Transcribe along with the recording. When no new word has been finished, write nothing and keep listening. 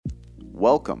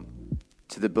Welcome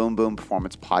to the Boom Boom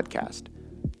Performance Podcast,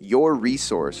 your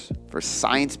resource for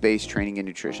science-based training and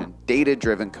nutrition,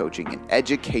 data-driven coaching, and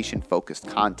education-focused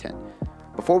content.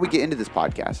 Before we get into this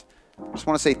podcast, I just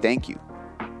want to say thank you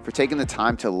for taking the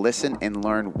time to listen and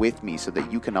learn with me so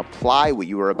that you can apply what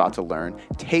you are about to learn,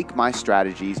 take my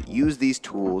strategies, use these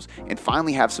tools, and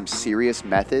finally have some serious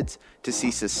methods to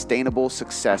see sustainable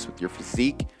success with your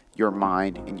physique, your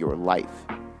mind, and your life.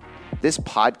 This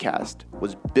podcast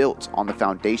was built on the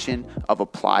foundation of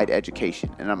applied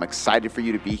education, and I'm excited for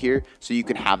you to be here so you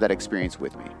can have that experience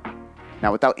with me.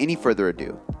 Now, without any further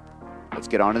ado, let's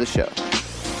get on to the show.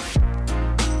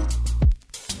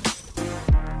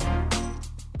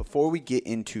 Before we get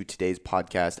into today's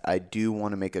podcast, I do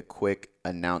want to make a quick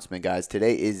announcement, guys.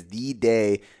 Today is the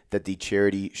day that the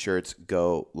charity shirts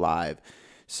go live.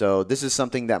 So this is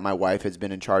something that my wife has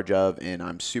been in charge of, and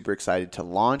I'm super excited to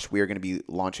launch. We are going to be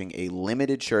launching a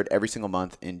limited shirt every single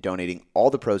month and donating all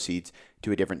the proceeds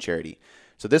to a different charity.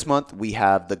 So this month, we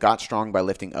have the Got Strong by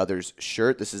Lifting Others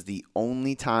shirt. This is the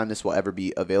only time this will ever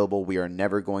be available. We are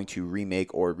never going to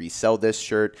remake or resell this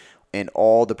shirt, and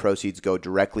all the proceeds go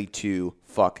directly to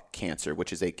Fuck Cancer,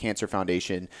 which is a cancer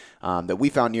foundation that we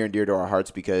found near and dear to our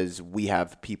hearts because we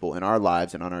have people in our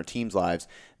lives and on our team's lives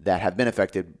that have been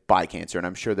affected by cancer. And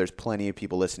I'm sure there's plenty of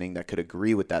people listening that could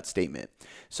agree with that statement.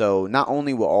 So not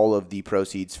only will all of the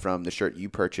proceeds from the shirt you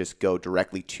purchase go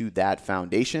directly to that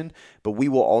foundation, but we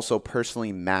will also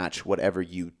personally match whatever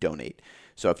you donate.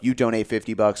 So if you donate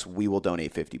 $50, we will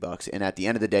donate $50. And at the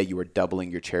end of the day, you are doubling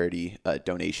your charity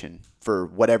donation for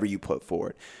whatever you put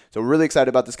forward. So we're really excited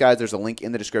about this, guys. There's a link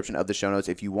in the description of the show notes.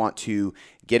 If you want to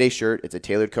get a shirt, it's a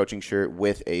tailored coaching shirt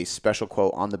with a special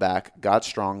quote on the back, Got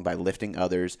Strong by Lifting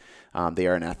Others. They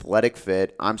are an athletic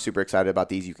fit. I'm super excited about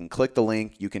these. You can click the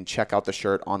link. You can check out the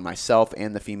shirt on myself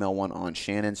and the female one on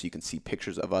Shannon, so you can see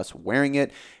pictures of us wearing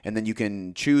it. And then you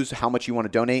can choose how much you want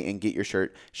to donate and get your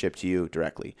shirt shipped to you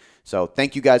directly. So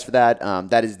thank you guys for that.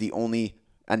 That is the only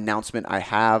announcement I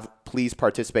have. Please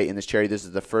participate in this charity. This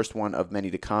is the first one of many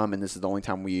to come, and this is the only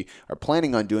time we are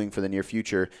planning on doing for the near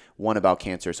future one about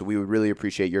cancer. So we would really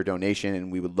appreciate your donation,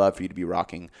 and we would love for you to be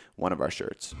rocking one of our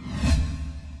shirts.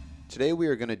 Today we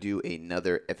are going to do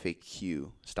another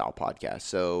FAQ style podcast.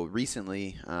 So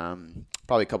recently,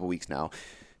 probably a couple weeks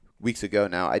ago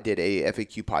now, I did a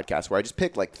FAQ podcast where I just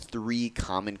picked like 3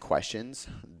 common questions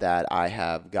that I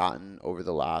have gotten over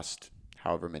the last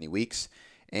however many weeks,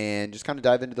 and just kind of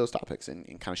dive into those topics and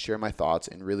kind of share my thoughts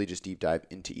and really just deep dive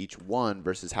into each one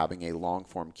versus having a long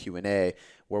form Q&A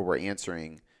where we're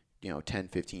answering 10,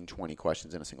 15, 20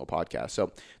 questions in a single podcast.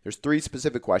 So there's 3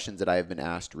 specific questions that I have been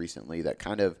asked recently that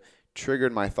kind of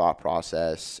triggered my thought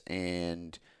process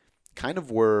and kind of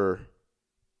were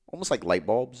almost like light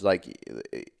bulbs. Like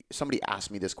somebody asked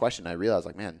me this question, I realized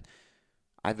like, man,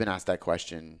 I've been asked that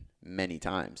question many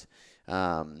times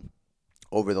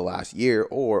over the last year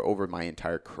or over my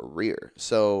entire career.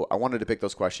 So I wanted to pick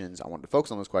those questions. I wanted to focus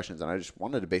on those questions, and I just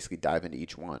wanted to basically dive into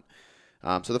each one.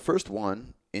 So the first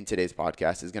one in today's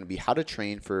podcast is going to be how to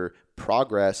train for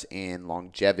progress and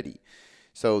longevity.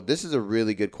 So this is a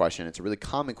really good question. It's a really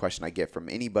common question I get from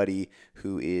anybody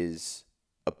who is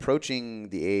approaching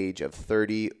the age of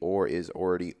 30 or is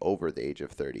already over the age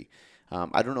of 30.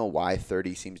 I don't know why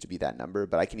 30 seems to be that number,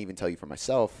 but I can even tell you for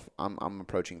myself, I'm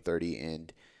approaching 30,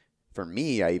 and for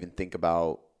me, I even think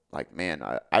about like, man,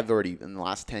 I've already, in the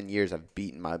last 10 years, I've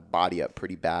beaten my body up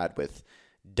pretty bad with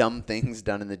dumb things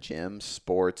done in the gym,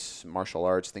 sports, martial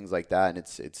arts, things like that. And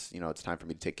it's time for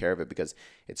me to take care of it because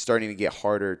it's starting to get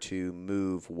harder to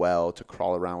move well, to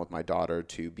crawl around with my daughter,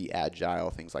 to be agile,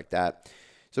 things like that.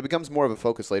 So it becomes more of a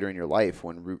focus later in your life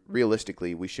when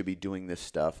realistically we should be doing this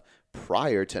stuff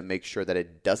prior to make sure that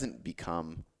it doesn't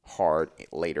become hard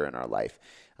later in our life.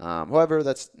 However,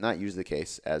 that's not usually the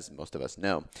case, as most of us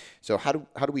know. So how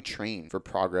do we train for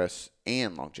progress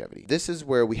and longevity? This is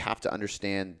where we have to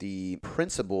understand the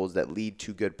principles that lead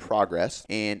to good progress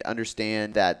and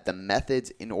understand that the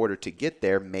methods in order to get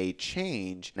there may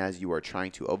change as you are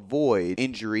trying to avoid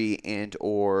injury and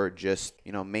or just,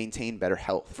 maintain better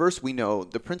health. First, we know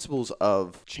the principles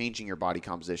of changing your body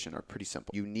composition are pretty simple.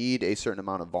 You need a certain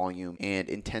amount of volume and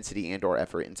intensity and or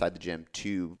effort inside the gym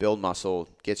to build muscle,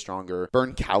 get stronger,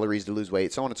 burn calories to lose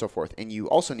weight, so on and so forth. And you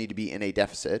also need to be in a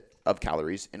deficit of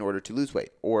calories in order to lose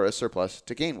weight, or a surplus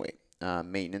to gain weight,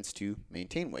 maintenance to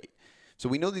maintain weight. So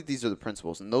we know that these are the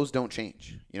principles, and those don't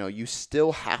change. You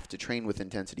still have to train with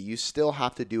intensity. You still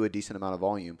have to do a decent amount of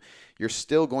volume. You're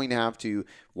still going to have to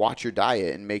watch your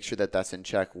diet and make sure that that's in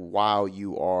check while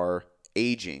you are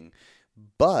aging.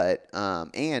 But,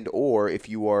 and or if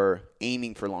you are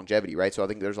aiming for longevity, right? So I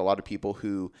think there's a lot of people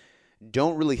who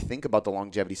don't really think about the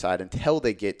longevity side until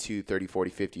they get to 30, 40,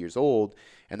 50 years old.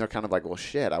 And they're kind of like, well,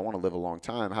 shit, I want to live a long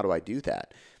time. How do I do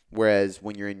that? Whereas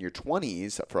when you're in your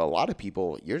 20s, for a lot of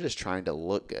people, you're just trying to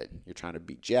look good. You're trying to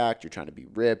be jacked. You're trying to be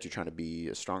ripped. You're trying to be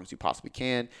as strong as you possibly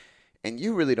can. And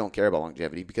you really don't care about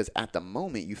longevity because at the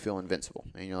moment you feel invincible.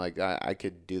 And you're like, I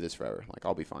could do this forever. Like,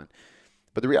 I'll be fine.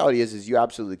 But the reality is you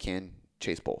absolutely can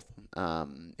chase both.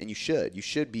 And you should. You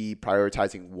should be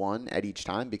prioritizing one at each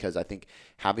time because I think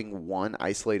having one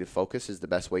isolated focus is the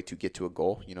best way to get to a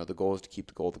goal. You know, the goal is to keep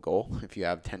the goal the goal. If you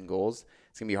have 10 goals,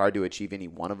 it's going to be hard to achieve any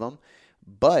one of them.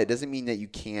 But it doesn't mean that you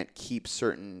can't keep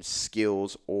certain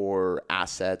skills or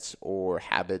assets or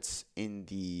habits in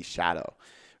the shadow,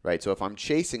 right? So if I'm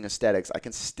chasing aesthetics, I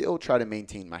can still try to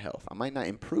maintain my health. I might not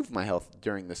improve my health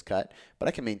during this cut, but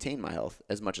I can maintain my health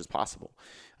as much as possible.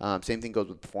 Same thing goes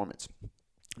with performance.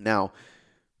 Now,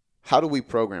 how do we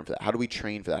program for that? How do we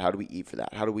train for that? How do we eat for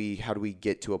that? How do we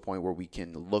get to a point where we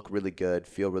can look really good,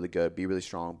 feel really good, be really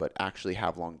strong, but actually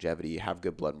have longevity, have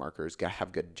good blood markers,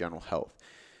 have good general health?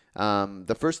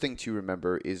 The first thing to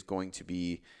remember is going to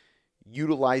be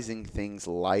utilizing things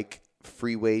like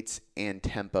free weights and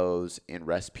tempos and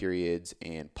rest periods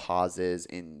and pauses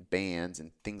and bands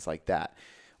and things like that.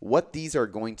 What these are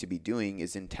going to be doing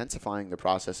is intensifying the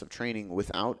process of training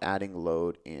without adding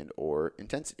load and or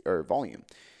intensity or volume.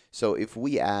 So if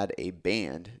we add a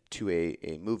band to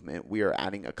a movement, we are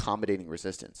adding accommodating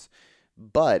resistance,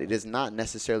 but it is not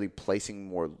necessarily placing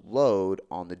more load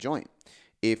on the joint.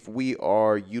 If we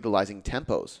are utilizing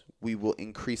tempos, we will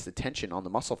increase the tension on the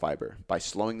muscle fiber by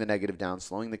slowing the negative down,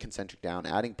 slowing the concentric down,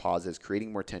 adding pauses,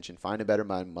 creating more tension, find a better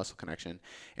mind-muscle connection,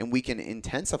 and we can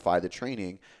intensify the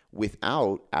training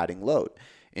without adding load.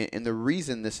 And the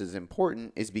reason this is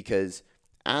important is because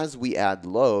as we add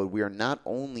load, we are not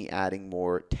only adding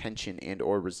more tension and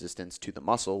or resistance to the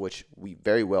muscle, which we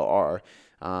very well are.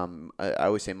 I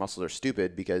always say muscles are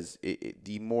stupid because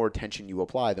the more tension you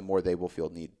apply, the more they will feel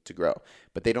need to grow.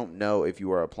 But they don't know if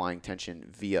you are applying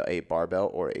tension via a barbell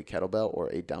or a kettlebell or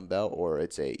a dumbbell or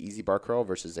it's a easy bar curl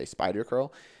versus a spider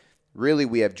curl. Really,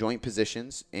 we have joint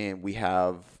positions and we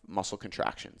have muscle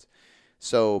contractions.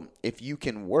 So if you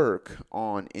can work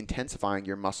on intensifying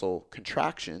your muscle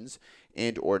contractions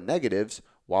and or negatives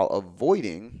while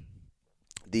avoiding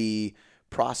the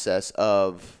process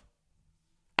of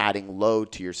adding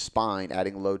load to your spine,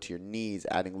 adding load to your knees,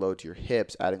 adding load to your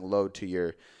hips, adding load to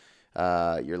your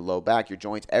low back, your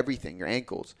joints, everything, your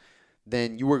ankles,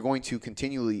 then you are going to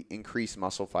continually increase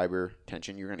muscle fiber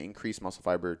tension. You're going to increase muscle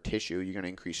fiber tissue. You're going to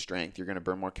increase strength. You're going to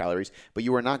burn more calories, but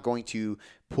you are not going to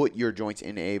put your joints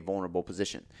in a vulnerable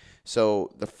position.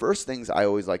 So the first things I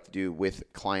always like to do with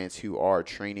clients who are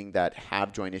training that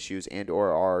have joint issues and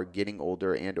or are getting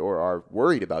older and or are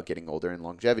worried about getting older and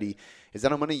longevity is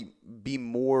that I'm going to be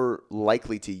more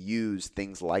likely to use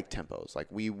things like tempos. Like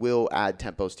we will add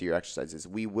tempos to your exercises.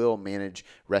 We will manage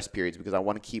rest periods because I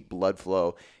want to keep blood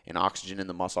flow and oxygen in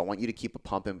the muscle. I want you to keep a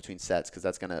pump in between sets because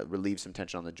that's going to relieve some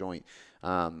tension on the joint.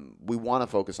 We want to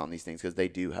focus on these things because they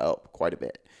do help quite a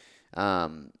bit.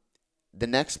 The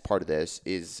next part of this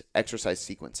is exercise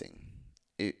sequencing.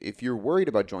 If you're worried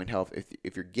about joint health,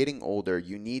 if you're getting older,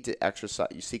 you need to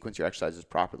sequence your exercises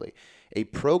properly. A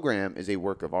program is a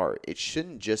work of art. It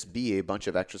shouldn't just be a bunch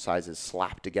of exercises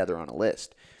slapped together on a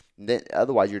list.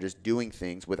 Otherwise, you're just doing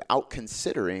things without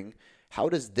considering how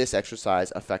does this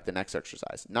exercise affect the next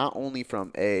exercise? Not only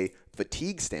from a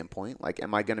fatigue standpoint, like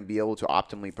am I going to be able to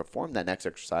optimally perform that next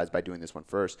exercise by doing this one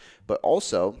first, but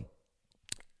also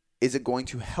is it going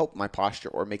to help my posture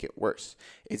or make it worse?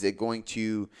 Is it going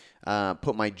to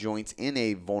put my joints in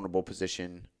a vulnerable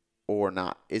position or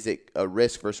not? Is it a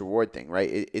risk versus reward thing,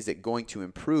 right? Is it going to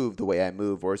improve the way I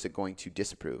move or is it going to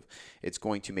disapprove? It's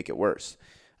going to make it worse.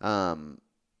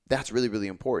 That's really, really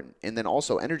important. And then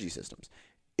also energy systems.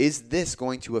 Is this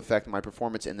going to affect my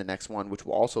performance in the next one, which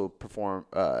will also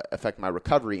affect my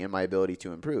recovery and my ability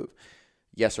to improve?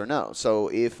 Yes or no? So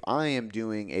if I am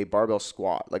doing a barbell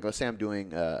squat, like let's say I'm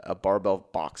doing a barbell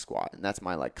box squat, and that's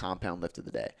my like compound lift of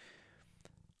the day,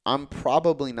 I'm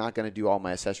probably not going to do all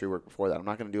my accessory work before that. I'm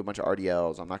not going to do a bunch of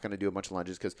RDLs. I'm not going to do a bunch of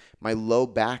lunges because my low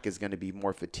back is going to be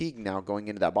more fatigued now going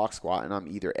into that box squat, and I'm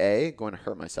either A, going to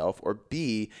hurt myself, or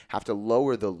B, have to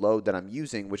lower the load that I'm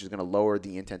using, which is going to lower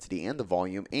the intensity and the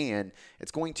volume, and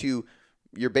it's going to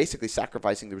you're basically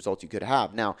sacrificing the results you could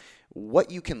have. Now,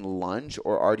 what you can lunge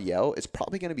or RDL is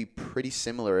probably going to be pretty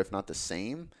similar, if not the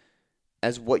same,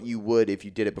 as what you would if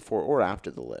you did it before or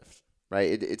after the lift.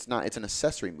 right? It's an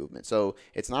accessory movement. So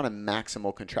it's not a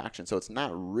maximal contraction. So it's not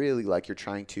really like you're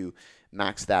trying to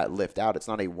max that lift out. It's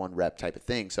not a one rep type of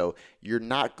thing. So you're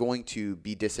not going to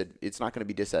be it's not going to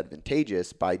be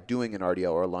disadvantageous by doing an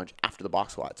RDL or a lunge after the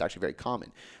box squat. It's actually very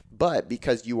common. But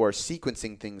because you are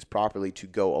sequencing things properly to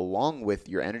go along with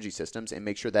your energy systems and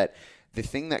make sure that the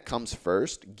thing that comes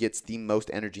first gets the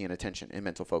most energy and attention and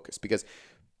mental focus. Because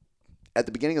at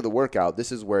the beginning of the workout,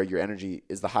 this is where your energy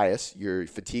is the highest, your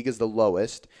fatigue is the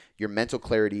lowest, your mental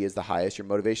clarity is the highest, your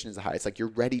motivation is the highest. Like, you're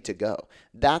ready to go.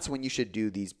 That's when you should do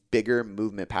these bigger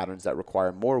movement patterns that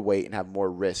require more weight and have more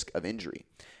risk of injury.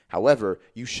 However,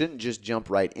 you shouldn't just jump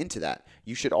right into that.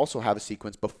 You should also have a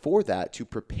sequence before that to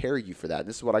prepare you for that. And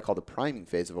this is what I call the priming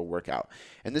phase of a workout.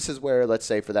 And this is where, let's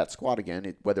say for that squat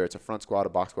again, whether it's a front squat, a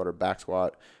box squat, or back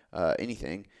squat,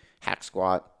 anything, hack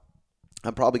squat,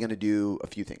 I'm probably going to do a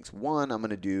few things. One, I'm going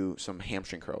to do some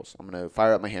hamstring curls. I'm going to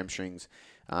fire up my hamstrings.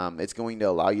 It's going to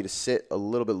allow you to sit a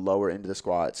little bit lower into the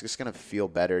squat. It's just going to feel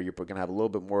better. You're going to have a little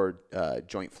bit more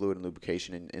joint fluid and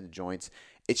lubrication in the joints.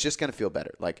 It's just going to feel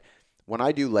better. Like, when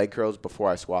I do leg curls before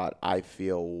I squat, I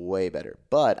feel way better.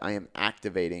 But I am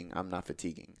activating. I'm not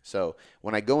fatiguing. So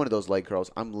when I go into those leg curls,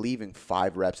 I'm leaving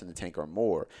 5 reps in the tank or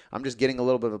more. I'm just getting a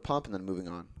little bit of a pump and then moving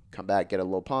on. Come back, get a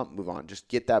little pump, move on. Just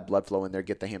get that blood flow in there,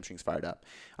 get the hamstrings fired up.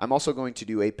 I'm also going to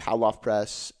do a Pavlov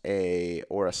press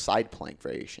or a side plank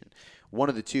variation. One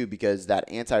of the two, because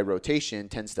that anti-rotation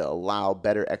tends to allow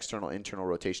better external-internal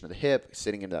rotation of the hip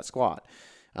sitting into that squat.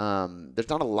 There's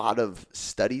not a lot of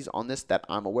studies on this that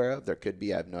I'm aware of. There could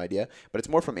be, I have no idea. But it's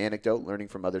more from anecdote, learning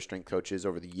from other strength coaches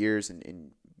over the years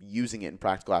and using it in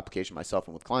practical application myself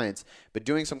and with clients. But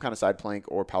doing some kind of side plank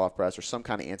or Pavlov press or some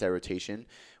kind of anti-rotation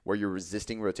where you're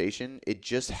resisting rotation, it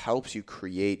just helps you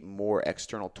create more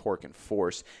external torque and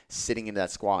force sitting into that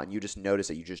squat, and you just notice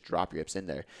that you just drop your hips in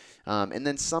there. And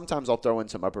then sometimes I'll throw in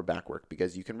some upper back work,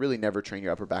 because you can really never train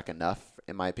your upper back enough,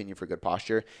 in my opinion, for good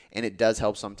posture. And it does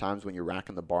help sometimes when you're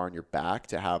racking the bar on your back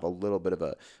to have a little bit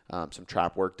of some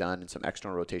trap work done and some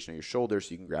external rotation of your shoulders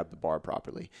so you can grab the bar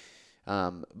properly.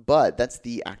 But that's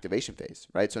the activation phase,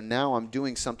 right? So now I'm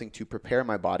doing something to prepare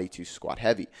my body to squat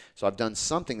heavy. So I've done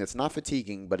something that's not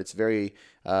fatiguing, but it's very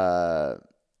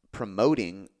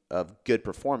promoting of good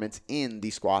performance in the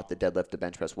squat, the deadlift, the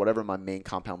bench press, whatever my main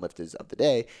compound lift is of the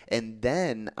day. And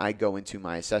then I go into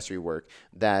my accessory work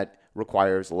that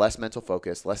requires less mental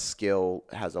focus, less skill,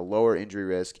 has a lower injury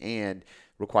risk, and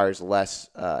requires less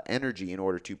energy in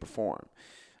order to perform.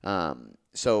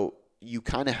 So you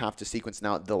kind of have to sequence.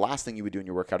 Now, the last thing you would do in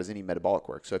your workout is any metabolic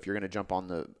work. So if you're going to jump on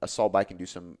the assault bike and do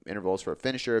some intervals for a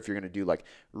finisher, if you're going to do like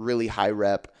really high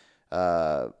rep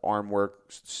arm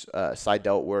work, side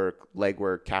delt work, leg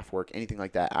work, calf work, anything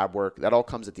like that, ab work, that all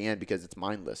comes at the end because it's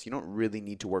mindless. You don't really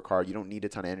need to work hard. You don't need a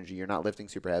ton of energy. You're not lifting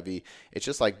super heavy. It's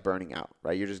just like burning out,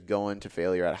 right? You're just going to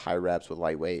failure at high reps with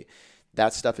light weight.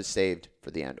 That stuff is saved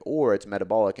for the end. Or it's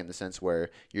metabolic in the sense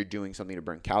where you're doing something to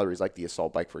burn calories, like the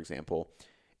assault bike, for example.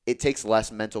 It takes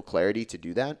less mental clarity to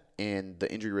do that, and the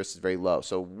injury risk is very low.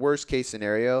 So worst case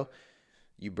scenario,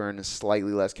 you burn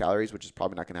slightly less calories, which is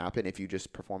probably not going to happen if you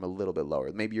just perform a little bit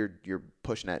lower. Maybe you're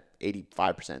pushing at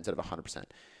 85% instead of 100%.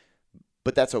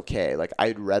 But that's okay. Like,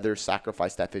 I'd rather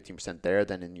sacrifice that 15% there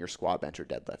than in your squat, bench, or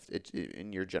deadlift,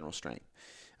 in your general strength.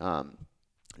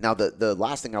 Now, the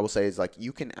last thing I will say is, like,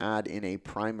 you can add in a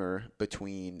primer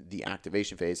between the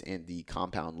activation phase and the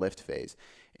compound lift phase.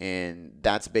 And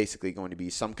that's basically going to be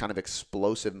some kind of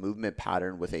explosive movement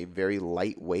pattern with a very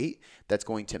light weight that's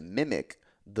going to mimic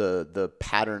the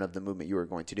pattern of the movement you are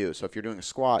going to do. So if you're doing a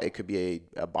squat, it could be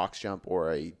a box jump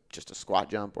or just a squat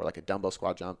jump or like a dumbbell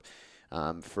squat jump.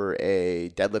 For a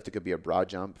deadlift, it could be a broad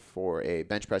jump. For a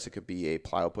bench press, it could be a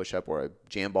plyo push-up or a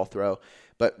jam ball throw.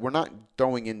 But we're not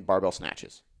throwing in barbell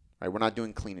snatches, right? We're not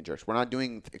doing clean and jerks. We're not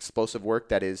doing explosive work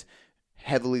that is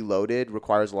heavily loaded,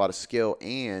 requires a lot of skill,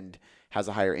 and has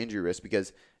a higher injury risk,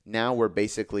 because now we're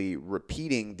basically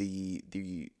repeating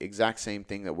the exact same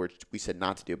thing that we said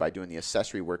not to do by doing the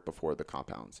accessory work before the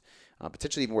compounds.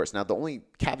 Potentially even worse. Now, the only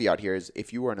caveat here is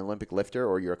if you are an Olympic lifter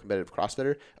or you're a competitive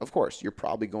CrossFitter, of course, you're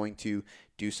probably going to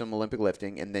do some Olympic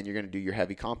lifting and then you're going to do your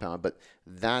heavy compound. But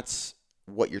that's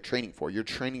what you're training for. You're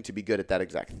training to be good at that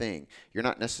exact thing. You're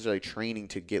not necessarily training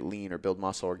to get lean or build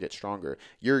muscle or get stronger.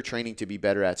 You're training to be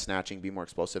better at snatching, be more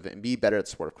explosive, and be better at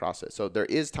the sport of CrossFit. So there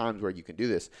is times where you can do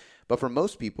this. But for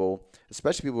most people,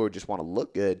 especially people who just want to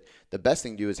look good, the best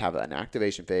thing to do is have an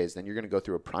activation phase. Then you're going to go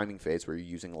through a priming phase where you're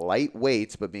using light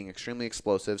weights but being extremely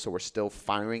explosive. So we're still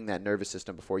firing that nervous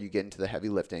system before you get into the heavy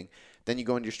lifting. Then you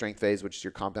go into your strength phase, which is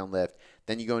your compound lift.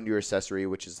 Then you go into your accessory,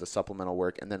 which is the supplemental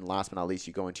work. And then last but not least,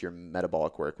 you go into your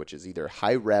metabolic work, which is either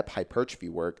high rep hypertrophy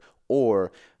work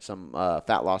or some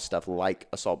fat loss stuff like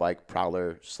assault bike,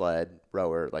 prowler, sled,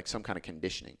 rower, like some kind of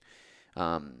conditioning.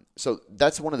 So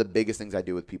that's one of the biggest things I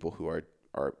do with people who are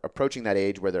approaching that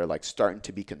age where they're like starting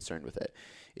to be concerned with it.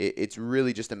 It's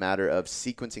really just a matter of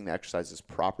sequencing the exercises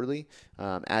properly,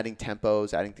 adding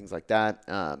tempos, adding things like that.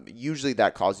 Usually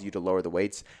that causes you to lower the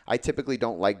weights. I typically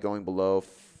don't like going below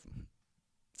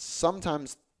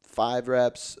sometimes 5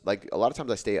 reps. Like a lot of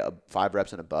times I stay at 5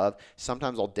 reps and above.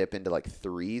 Sometimes I'll dip into like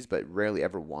 3s, but rarely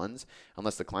ever 1s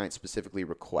unless the client specifically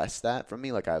requests that from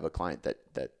me. Like I have a client that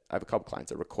I have a couple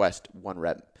clients that request 1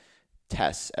 rep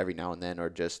tests every now and then, or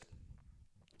just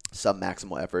some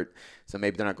maximal effort. So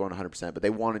maybe they're not going 100%, but they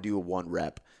want to do a 1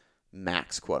 rep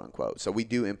max, quote unquote. So we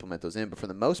do implement those in, but for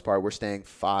the most part, we're staying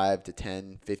 5 to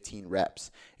 10, 15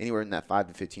 reps, anywhere in that 5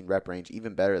 to 15 rep range,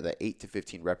 even better, the 8 to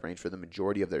 15 rep range for the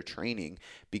majority of their training,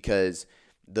 because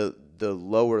the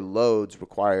lower loads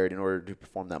required in order to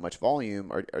perform that much volume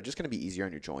are just going to be easier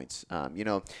on your joints.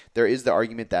 There is the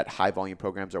argument that high volume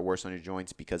programs are worse on your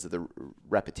joints because of the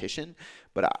repetition,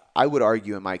 but I would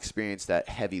argue in my experience that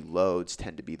heavy loads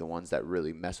tend to be the ones that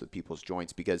really mess with people's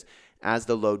joints, because as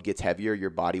the load gets heavier, your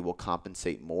body will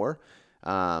compensate more.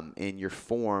 And your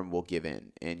form will give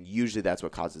in. And usually that's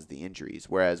what causes the injuries.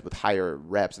 Whereas with higher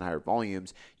reps and higher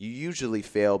volumes, you usually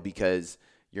fail because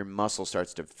your muscle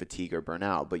starts to fatigue or burn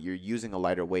out, but you're using a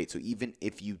lighter weight. So even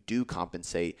if you do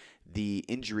compensate, the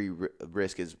injury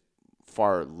risk is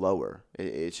far lower.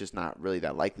 It's just not really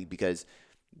that likely because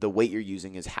the weight you're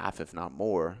using is half, if not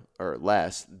more or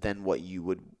less, than what you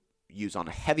would use on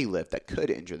a heavy lift that could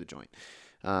injure the joint.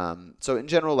 So in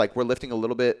general, like we're lifting a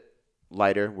little bit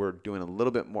lighter. We're doing a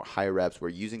little bit more higher reps. We're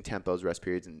using tempos, rest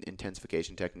periods, and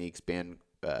intensification techniques,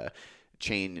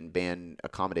 chain and band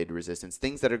accommodated resistance,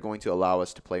 things that are going to allow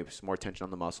us to place more tension on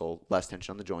the muscle, less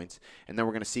tension on the joints, and then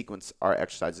we're going to sequence our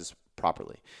exercises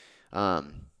properly.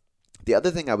 The other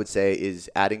thing I would say is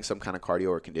adding some kind of cardio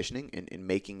or conditioning and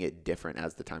making it different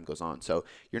as the time goes on. So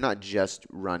you're not just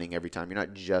running every time. You're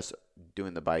not just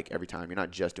doing the bike every time. You're not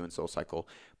just doing SoulCycle,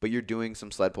 but you're doing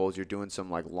some sled pulls. You're doing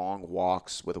some like long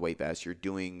walks with a weight vest. You're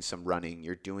doing some running.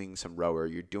 You're doing some rower.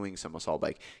 You're doing some assault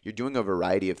bike. You're doing a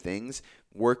variety of things,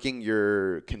 working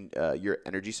your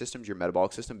energy systems, your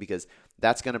metabolic system, because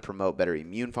that's going to promote better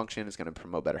immune function. It's going to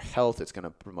promote better health. It's going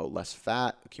to promote less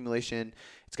fat accumulation.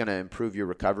 It's going to improve your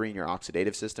recovery and your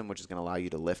oxidative system, which is going to allow you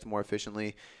to lift more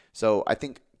efficiently. So I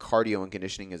think cardio and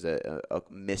conditioning is a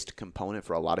missed component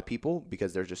for a lot of people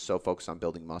because they're just so focused on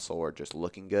building muscle or just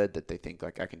looking good that they think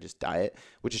like I can just diet,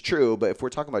 which is true. But if we're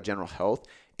talking about general health,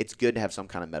 it's good to have some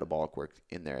kind of metabolic work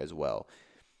in there as well.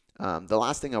 The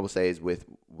last thing I will say is with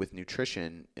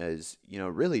nutrition is,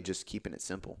 really just keeping it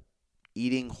simple.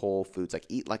 Eating whole foods, like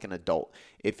eat like an adult.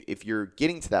 If you're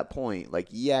getting to that point, like,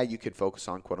 yeah, you could focus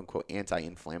on quote unquote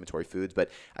anti-inflammatory foods, but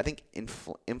I think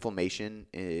inflammation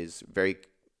is very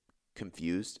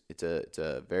confused. It's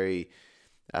a very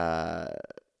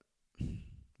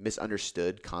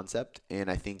misunderstood concept,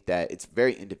 and I think that it's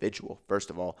very individual, first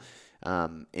of all.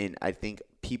 And I think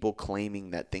people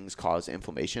claiming that things cause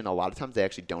inflammation, a lot of times they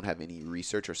actually don't have any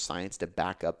research or science to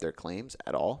back up their claims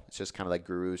at all. It's just kind of like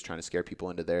gurus trying to scare people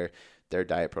into their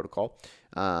diet protocol.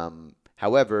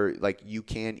 However, like you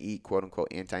can eat quote unquote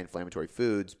anti-inflammatory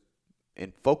foods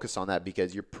and focus on that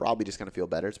because you're probably just going to feel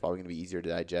better. It's probably going to be easier to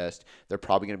digest. They're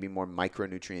probably going to be more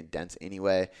micronutrient dense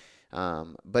anyway.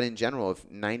 But in general, if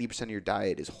 90% of your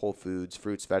diet is whole foods,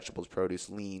 fruits, vegetables, produce,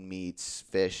 lean meats,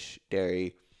 fish,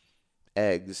 dairy,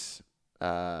 eggs,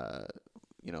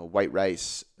 white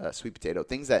rice, sweet potato,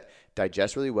 things that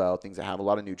digest really well, things that have a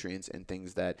lot of nutrients, and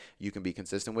things that you can be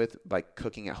consistent with by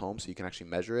cooking at home so you can actually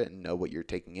measure it and know what you're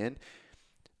taking in.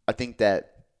 I think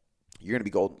that you're going to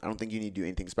be golden. I don't think you need to do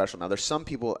anything special. Now, there's some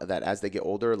people that as they get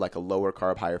older, like a lower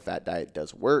carb, higher fat diet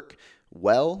does work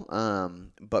well.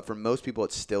 But for most people,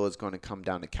 it still is going to come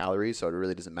down to calories. So it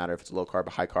really doesn't matter if it's low carb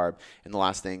or high carb. And the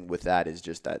last thing with that is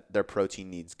just that their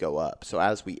protein needs go up. So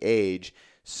as we age,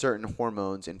 certain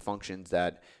hormones and functions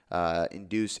that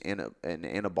induce an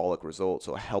anabolic result,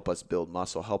 so help us build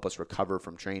muscle, help us recover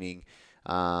from training,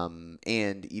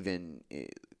 and even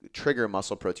trigger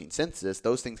muscle protein synthesis,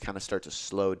 those things kind of start to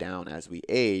slow down as we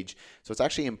age. So it's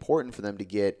actually important for them to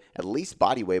get at least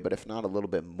body weight, but if not a little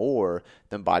bit more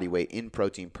than body weight in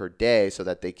protein per day so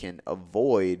that they can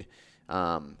avoid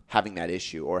having that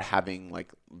issue or having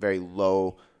like very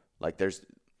low,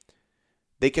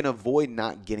 they can avoid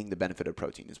not getting the benefit of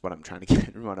protein is what I'm trying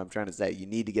to say. You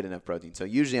need to get enough protein. So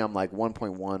usually I'm like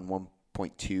 1.1,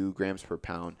 1.2 grams per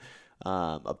pound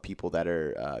of people that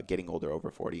are getting older, over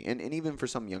 40, and even for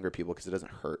some younger people, because it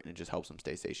doesn't hurt and it just helps them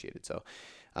stay satiated. So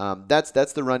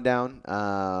that's the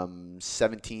rundown.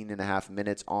 17 and a half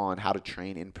minutes on how to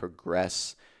train and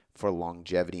progress for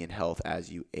longevity and health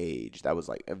as you age. That was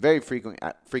like a very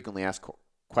frequently asked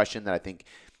question that I think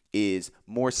is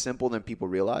more simple than people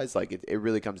realize. Like it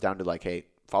really comes down to like, hey,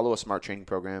 follow a smart training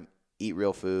program, eat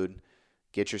real food,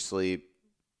 get your sleep,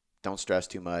 don't stress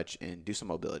too much, and do some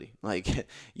mobility. Like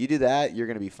you do that, you're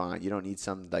going to be fine. You don't need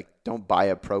don't buy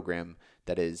a program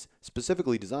that is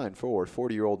specifically designed for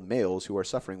 40-year-old males who are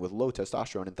suffering with low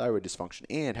testosterone and thyroid dysfunction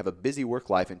and have a busy work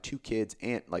life and 2 kids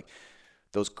and like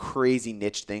those crazy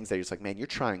niche things that you're just like, man, you're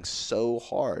trying so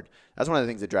hard. That's one of the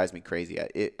things that drives me crazy.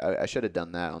 I should have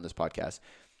done that on this podcast.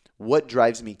 What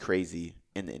drives me crazy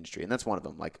in the industry? And that's one of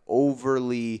them, like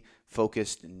overly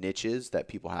focused niches that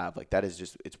people have. Like that is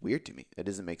just, it's weird to me. It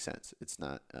doesn't make sense. It's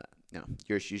not, no,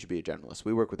 you should be a generalist.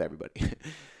 We work with everybody.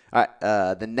 All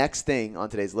right. The next thing on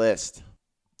today's list,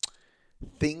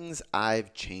 things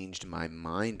I've changed my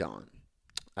mind on.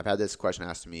 I've had this question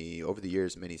asked to me over the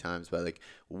years many times, but like,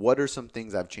 what are some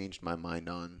things I've changed my mind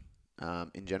on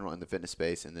in general in the fitness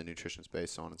space, in the nutrition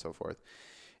space, so on and so forth.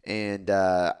 And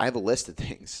I have a list of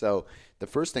things. So the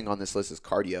first thing on this list is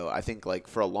cardio. I think like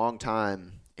for a long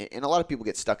time, and a lot of people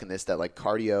get stuck in this, that like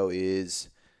cardio is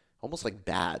almost like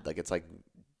bad. Like it's like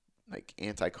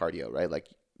anti-cardio, right? Like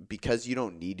because you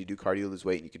don't need to do cardio to lose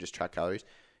weight and you can just track calories,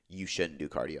 you shouldn't do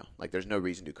cardio. Like there's no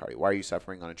reason to do cardio. Why are you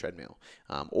suffering on a treadmill?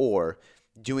 Or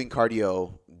doing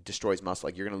cardio destroys muscle.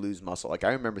 Like you're going to lose muscle. Like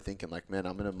I remember thinking like, man,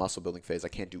 I'm in a muscle building phase. I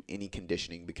can't do any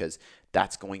conditioning because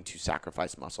that's going to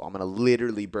sacrifice muscle. I'm going to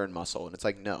literally burn muscle. And it's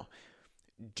like, no.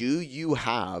 Do you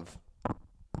have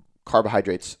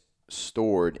carbohydrates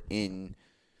stored in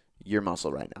your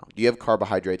muscle right now? Do you have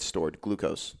carbohydrates stored,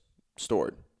 glucose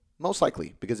stored? Most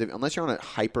likely, because unless you're on a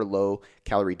hyper low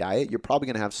calorie diet, you're probably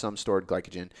going to have some stored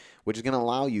glycogen, which is going to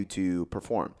allow you to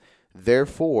perform.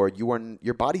 Therefore,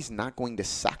 your body's not going to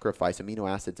sacrifice amino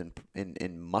acids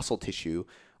in muscle tissue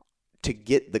to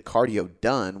get the cardio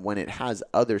done when it has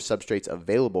other substrates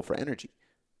available for energy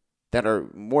that are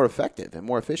more effective and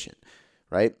more efficient,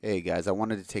 right? Hey guys, I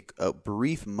wanted to take a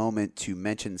brief moment to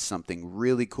mention something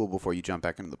really cool before you jump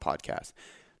back into the podcast.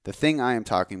 The thing I am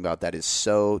talking about that is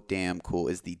so damn cool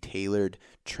is the Tailored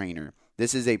Trainer.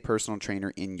 This is a personal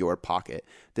trainer in your pocket.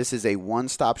 This is a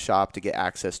one-stop shop to get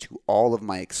access to all of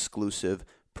my exclusive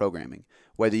programming.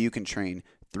 Whether you can train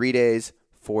 3 days,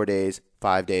 4 days,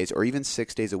 5 days, or even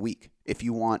 6 days a week. If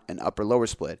you want an upper-lower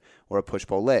split, or a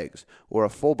push-pull legs, or a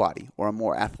full body, or a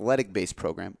more athletic-based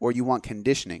program, or you want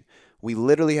conditioning, we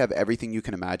literally have everything you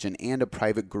can imagine and a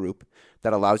private group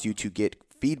that allows you to get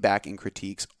feedback and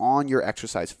critiques on your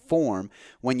exercise form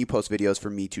when you post videos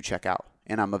for me to check out.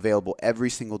 And I'm available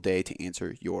every single day to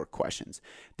answer your questions.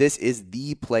 This is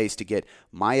the place to get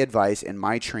my advice and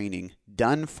my training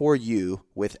done for you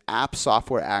with app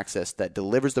software access that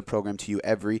delivers the program to you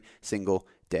every single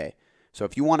day. So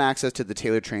if you want access to the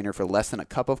Tailored Trainer for less than a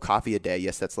cup of coffee a day,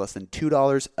 yes, that's less than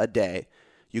 $2 a day,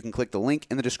 you can click the link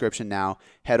in the description now.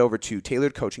 Head over to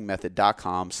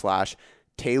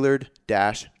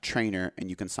tailoredcoachingmethod.com/tailored-trainer and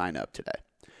you can sign up today.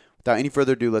 Without any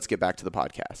further ado, let's get back to the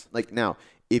podcast. Like now,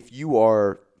 if you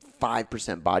are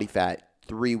 5% body fat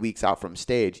 3 weeks out from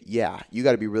stage, yeah, you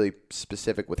got to be really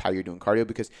specific with how you're doing cardio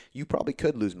because you probably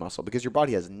could lose muscle because your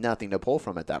body has nothing to pull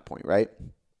from at that point, right?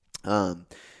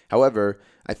 However,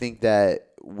 I think that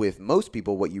with most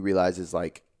people, what you realize is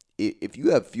like if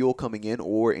you have fuel coming in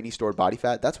or any stored body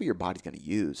fat, that's what your body's going to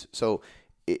use. So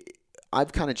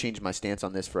I've kind of changed my stance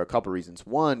on this for a couple reasons.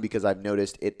 One, because I've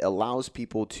noticed it allows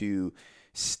people to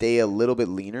stay a little bit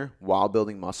leaner while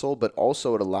building muscle, but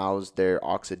also it allows their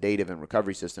oxidative and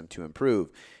recovery system to improve.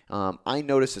 I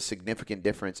notice a significant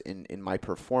difference in my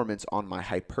performance on my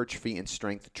hypertrophy and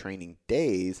strength training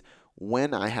days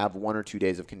when I have 1 or 2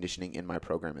 days of conditioning in my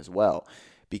program as well,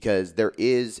 because there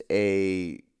is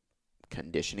a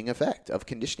conditioning effect of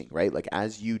conditioning, right? Like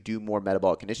as you do more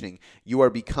metabolic conditioning, you are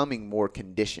becoming more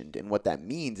conditioned. And what that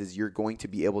means is you're going to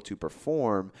be able to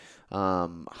perform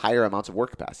higher amounts of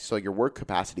work capacity. So your work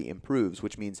capacity improves,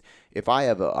 which means if I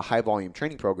have a high volume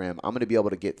training program, I'm going to be able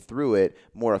to get through it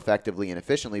more effectively and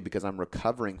efficiently because I'm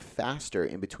recovering faster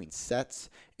in between sets,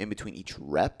 in between each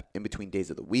rep, in between days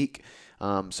of the week.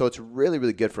 So it's really,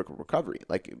 really good for recovery.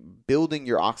 Like building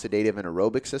your oxidative and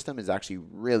aerobic system is actually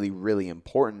really, really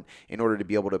important in order to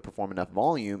be able to perform enough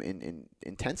volume and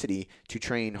intensity to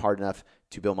train hard enough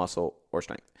to build muscle or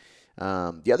strength.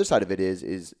 The other side of it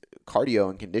is cardio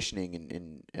and conditioning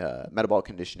and metabolic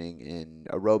conditioning and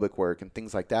aerobic work and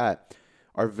things like that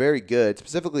are very good,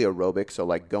 specifically aerobic. So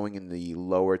like going in the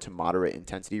lower to moderate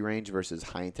intensity range versus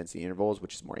high intensity intervals,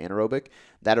 which is more anaerobic.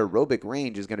 That aerobic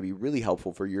range is going to be really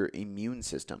helpful for your immune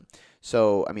system.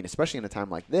 So, I mean, especially in a time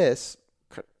like this,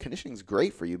 conditioning is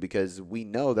great for you because we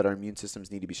know that our immune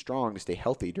systems need to be strong to stay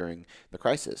healthy during the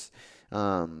crisis.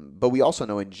 But we also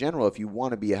know in general, if you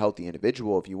want to be a healthy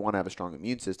individual, if you want to have a strong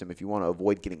immune system, if you want to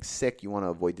avoid getting sick, you want to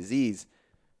avoid disease,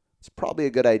 it's probably a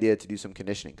good idea to do some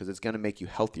conditioning because it's going to make you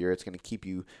healthier. It's going to keep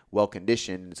you well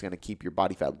conditioned. It's going to keep your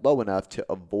body fat low enough to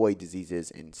avoid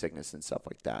diseases and sickness and stuff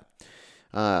like that.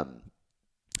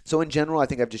 So in general, I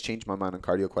think I've just changed my mind on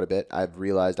cardio quite a bit. I've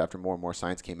realized after more and more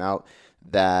science came out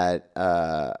that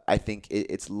I think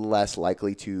it's less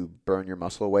likely to burn your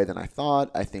muscle away than I thought.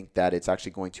 I think that it's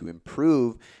actually going to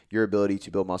improve your ability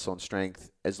to build muscle and strength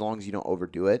as long as you don't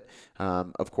overdo it.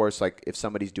 Of course, like if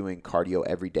somebody's doing cardio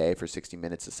every day for 60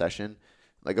 minutes a session,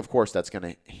 like of course that's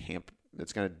going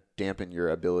to dampen your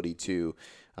ability to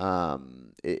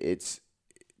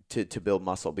to build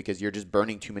muscle because you're just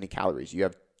burning too many calories.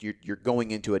 You're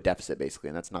going into a deficit basically,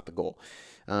 and that's not the goal.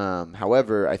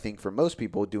 However, I think for most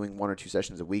people, doing 1 or 2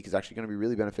 sessions a week is actually going to be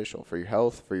really beneficial for your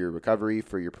health, for your recovery,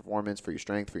 for your performance, for your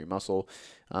strength, for your muscle.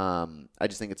 I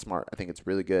just think it's smart. I think it's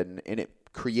really good, and it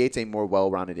creates a more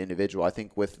well-rounded individual. I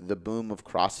think with the boom of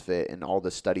CrossFit and all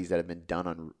the studies that have been done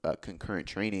on concurrent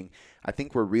training, I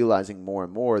think we're realizing more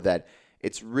and more that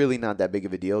it's really not that big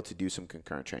of a deal to do some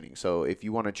concurrent training. So if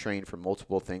you want to train for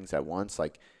multiple things at once,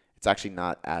 like it's actually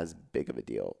not as big of a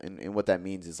deal. And what that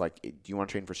means is like, do you want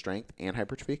to train for strength and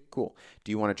hypertrophy? Cool.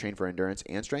 Do you want to train for endurance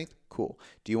and strength? Cool.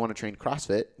 Do you want to train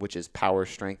CrossFit, which is power,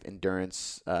 strength,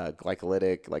 endurance,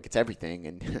 glycolytic, like it's everything,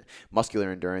 and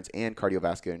muscular endurance and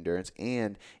cardiovascular endurance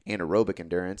and anaerobic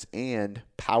endurance and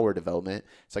power development.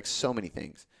 It's like so many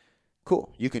things.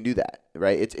 Cool. You can do that,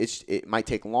 right? It might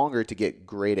take longer to get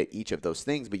great at each of those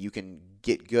things, but you can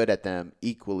get good at them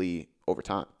equally over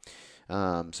time.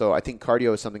 So I think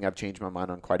cardio is something I've changed my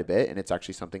mind on quite a bit, and it's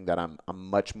actually something that I'm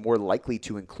much more likely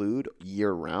to include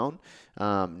year round,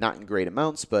 not in great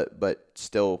amounts, but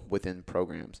still within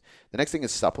programs. The next thing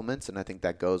is supplements, and I think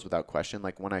that goes without question.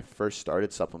 Like when I first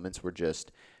started, supplements were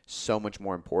just so much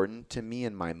more important to me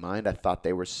in my mind. I thought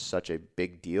they were such a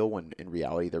big deal when in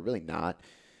reality they're really not.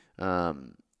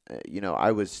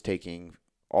 I was taking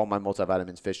all my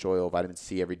multivitamins, fish oil, vitamin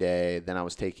C every day. Then I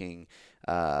was taking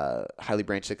highly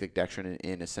branched cyclic dextrin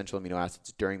and essential amino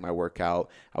acids during my workout.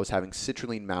 I was having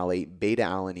citrulline malate,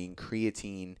 beta-alanine,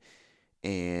 creatine,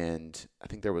 and I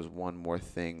think there was one more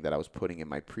thing that I was putting in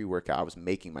my pre-workout. I was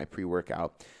making my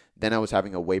pre-workout. Then I was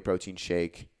having a whey protein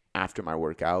shake after my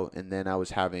workout, and then I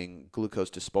was having glucose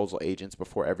disposal agents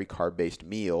before every carb-based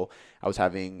meal. I was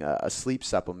having a sleep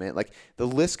supplement. Like the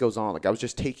list goes on. Like I was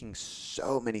just taking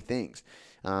so many things.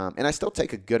 And I still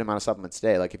take a good amount of supplements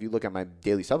today. Like if you look at my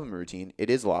daily supplement routine, it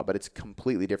is a lot, but it's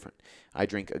completely different. I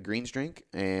drink a greens drink,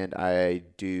 and I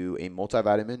do a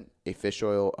multivitamin, a fish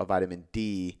oil, a vitamin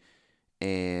D,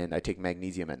 and I take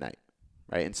magnesium at night,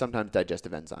 right? And sometimes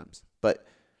digestive enzymes. But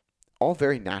all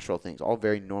very natural things, all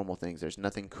very normal things. There's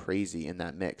nothing crazy in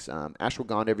that mix.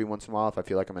 Ashwagandha every once in a while if I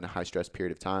feel like I'm in a high stress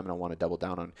period of time and I want to double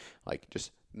down on like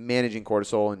just managing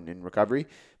cortisol and recovery.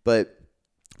 But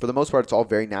for the most part, it's all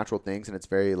very natural things, and it's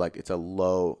very like it's a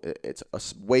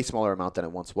way smaller amount than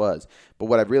it once was. But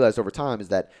what I've realized over time is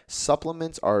that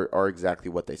supplements are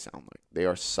exactly what they sound like. They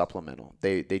are supplemental.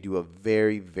 They do a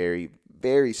very, very,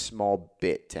 very small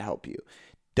bit to help you.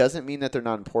 Doesn't mean that they're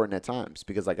not important at times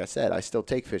because, like I said, I still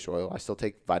take fish oil. I still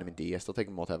take vitamin D. I still take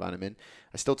a multivitamin.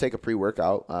 I still take a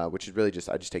pre-workout, which is really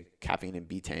I just take caffeine and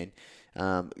betaine.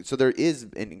 So there is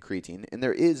an creatine, and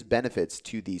there is benefits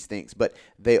to these things, but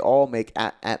they all make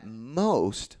at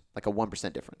most like a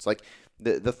 1% difference. Like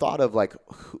the thought of like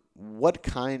what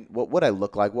would I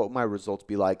look like? What would my results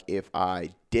be like if I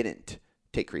didn't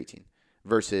take creatine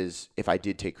versus if I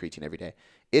did take creatine every day?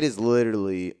 It is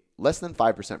literally less than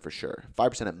 5% for sure,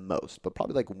 5% at most, but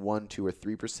probably like 1, 2, or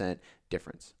 3%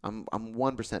 difference. I'm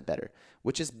 1% better,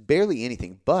 which is barely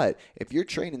anything. But if you're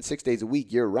training 6 days a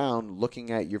week year round, looking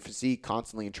at your physique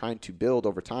constantly and trying to build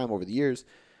over time, over the years,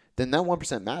 then that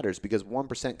 1% matters because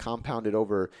 1% compounded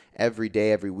over every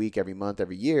day, every week, every month,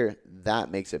 every year,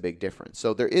 that makes a big difference.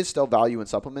 So there is still value in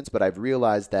supplements, but I've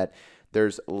realized that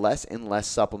there's less and less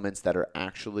supplements that are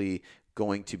actually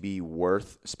going to be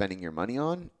worth spending your money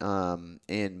on,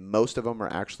 and most of them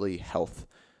are actually health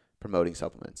promoting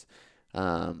supplements.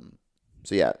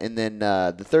 So yeah, and then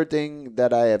the third thing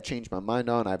that I have changed my mind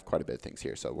on, I have quite a bit of things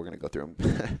here, so we're gonna go through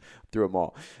them, through them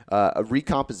all. A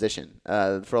recomposition.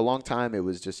 For a long time, it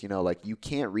was just like you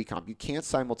can't recomp, you can't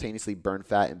simultaneously burn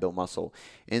fat and build muscle.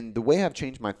 And the way I've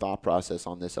changed my thought process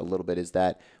on this a little bit is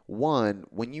that one,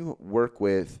 when you work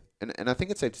with and I think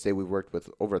it's safe to say we've worked with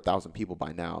over 1,000 people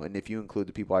by now. And if you include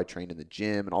the people I trained in the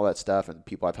gym and all that stuff and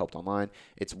people I've helped online,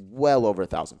 it's well over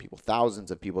 1,000 people, thousands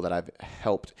of people that I've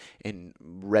helped and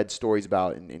read stories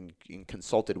about and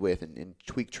consulted with and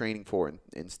tweaked training for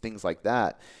and things like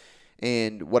that.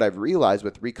 And what I've realized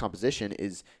with recomposition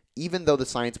is even though the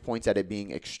science points at it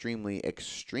being extremely,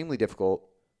 extremely difficult,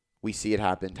 we see it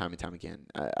happen time and time again.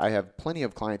 I have plenty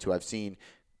of clients who I've seen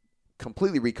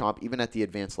completely recomp even at the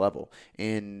advanced level,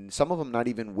 and some of them not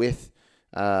even with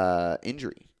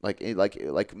injury.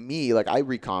 Like me, like I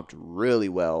recomped really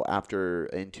well after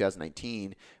in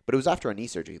 2019, but it was after a knee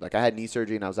surgery. Like I had knee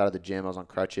surgery and I was out of the gym. I was on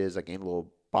crutches. I gained a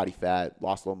little body fat,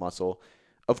 lost a little muscle.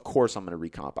 Of course, I'm going to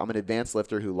recomp. I'm an advanced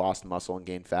lifter who lost muscle and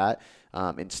gained fat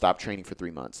and stopped training for 3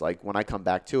 months. Like when I come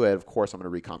back to it, of course, I'm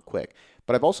going to recomp quick.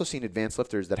 But I've also seen advanced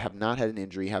lifters that have not had an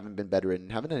injury, haven't been bedridden,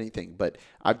 haven't done anything. But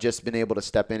I've just been able to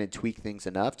step in and tweak things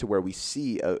enough to where we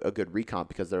see a good recomp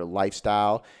because their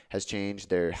lifestyle has changed,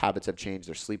 their habits have changed,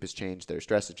 their sleep has changed, their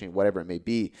stress has changed, whatever it may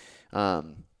be.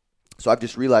 So I've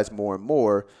just realized more and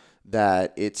more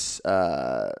that it's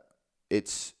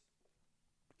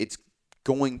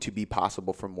going to be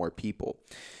possible for more people.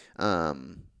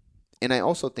 And I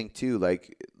also think too,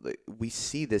 like we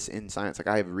see this in science. Like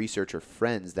I have researcher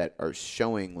friends that are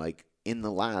showing like in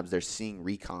the labs, they're seeing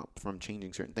recomp from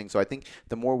changing certain things. So I think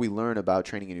the more we learn about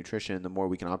training and nutrition, the more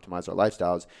we can optimize our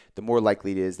lifestyles, the more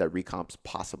likely it is that recomp's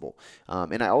possible.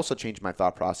 And I also changed my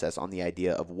thought process on the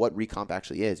idea of what recomp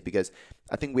actually is, because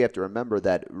I think we have to remember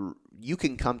that you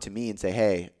can come to me and say,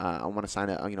 hey, I want to sign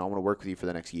up, I want to work with you for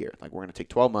the next year. Like we're going to take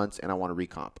 12 months and I want to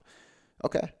recomp.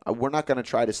 Okay, we're not going to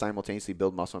try to simultaneously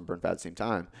build muscle and burn fat at the same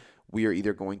time. We are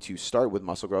either going to start with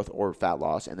muscle growth or fat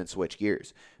loss and then switch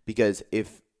gears. Because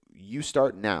if you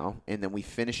start now and then we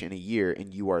finish in a year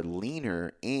and you are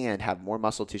leaner and have more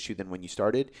muscle tissue than when you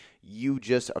started, you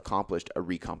just accomplished a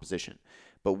recomposition.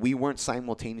 But we weren't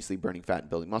simultaneously burning fat and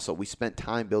building muscle. We spent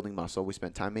time building muscle. We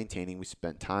spent time maintaining. We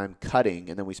spent time cutting.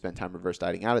 And then we spent time reverse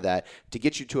dieting out of that to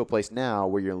get you to a place now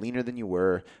where you're leaner than you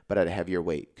were, but at a heavier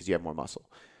weight because you have more muscle.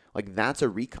 Like that's a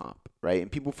recomp, right?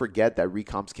 And people forget that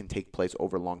recomps can take place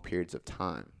over long periods of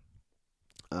time.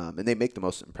 And they make the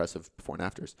most impressive before and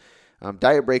afters.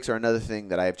 Diet breaks are another thing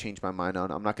that I have changed my mind on.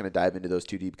 I'm not going to dive into those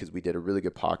too deep because we did a really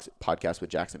good podcast with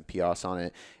Jackson Pios on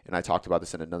it, and I talked about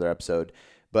this in another episode.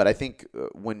 But I think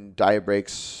when diet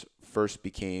breaks first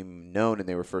became known and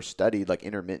they were first studied, like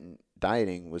intermittent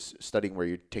dieting was studying where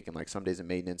you're taking like some days of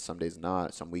maintenance, some days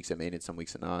not, some weeks of maintenance, some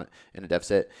weeks of not, in a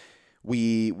deficit.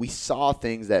 We saw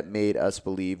things that made us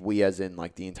believe, we as in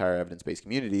like the entire evidence-based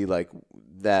community, like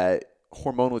that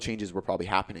hormonal changes were probably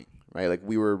happening, right? Like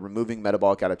we were removing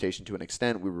metabolic adaptation to an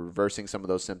extent, we were reversing some of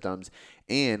those symptoms,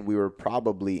 and we were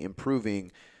probably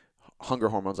improving hunger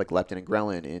hormones like leptin and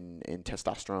ghrelin in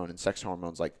testosterone, and sex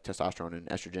hormones like testosterone and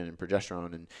estrogen and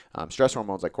progesterone, and stress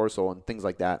hormones like cortisol and things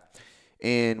like that.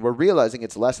 And we're realizing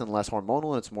it's less and less hormonal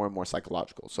and it's more and more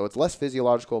psychological. So it's less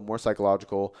physiological, more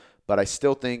psychological, but I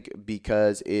still think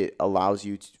because it allows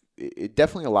you to, it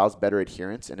definitely allows better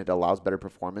adherence and it allows better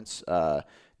performance,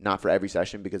 not for every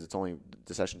session because it's only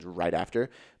the sessions right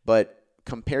after. But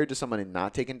compared to someone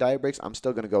not taking diet breaks, I'm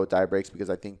still going to go with diet breaks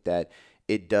because I think that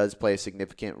it does play a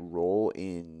significant role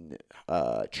in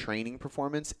training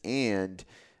performance and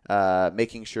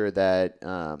making sure that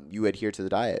you adhere to the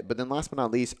diet. But then last but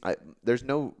not least, there's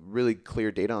no really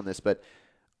clear data on this, but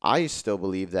I still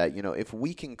believe that, if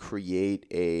we can create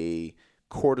a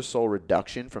cortisol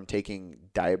reduction from taking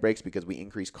diet breaks because we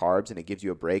increase carbs and it gives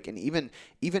you a break, and even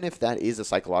if that is a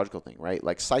psychological thing, right?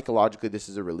 Like psychologically, this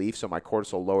is a relief, so my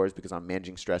cortisol lowers because I'm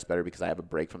managing stress better because I have a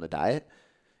break from the diet.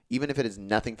 Even if it is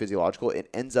nothing physiological, it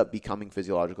ends up becoming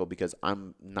physiological because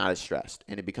I'm not as stressed,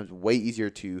 and it becomes way easier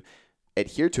to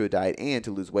adhere to a diet and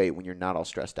to lose weight when you're not all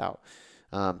stressed out.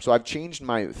 So I've changed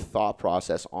my thought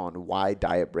process on why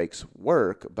diet breaks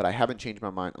work, but I haven't changed my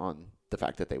mind on the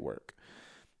fact that they work.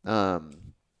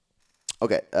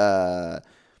 Okay. The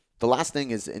last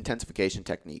thing is intensification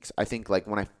techniques. I think like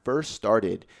when I first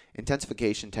started,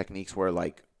 intensification techniques were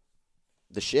like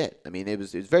the shit. I mean, it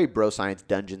was very bro science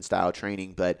dungeon style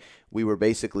training, but we were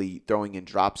basically throwing in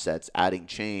drop sets, adding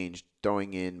change,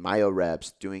 throwing in myo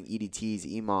reps, doing EDTs,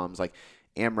 EMOMs, like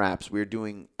AMRAPs. We were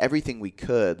doing everything we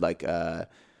could, like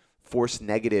force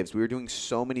negatives. We were doing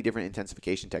so many different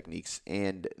intensification techniques.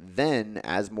 And then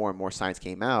as more and more science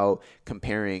came out,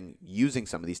 comparing using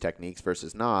some of these techniques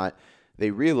versus not, they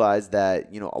realized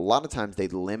that, a lot of times they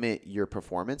limit your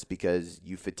performance because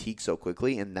you fatigue so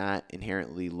quickly, and that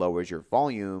inherently lowers your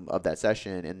volume of that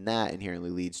session, and that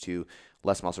inherently leads to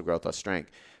less muscle growth, less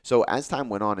strength. So as time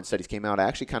went on and studies came out, I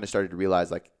actually kind of started to realize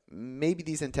like maybe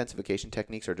these intensification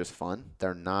techniques are just fun.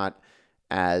 They're not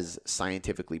as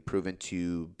scientifically proven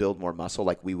to build more muscle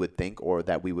like we would think, or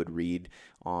that we would read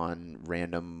on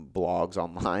random blogs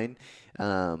online.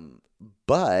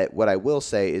 But what I will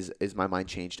say is my mind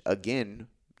changed again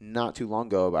not too long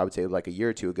ago. I would say like a year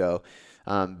or two ago,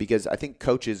 because I think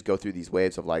coaches go through these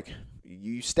waves of like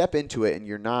you step into it and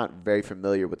you're not very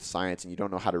familiar with science and you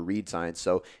don't know how to read science,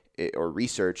 or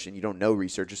research, and you don't know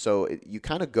research. So you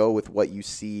kind of go with what you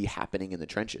see happening in the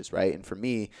trenches, right? And for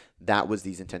me, that was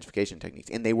these intensification techniques,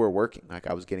 and they were working. Like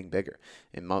I was getting bigger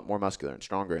and more muscular and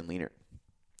stronger and leaner.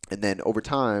 And then over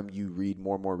time, you read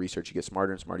more and more research, you get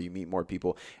smarter and smarter, you meet more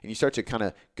people, and you start to kind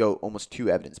of go almost too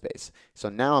evidence-based. So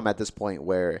now I'm at this point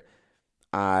where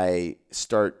I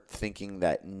start thinking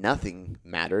that nothing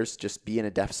matters, just be in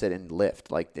a deficit and lift.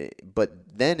 But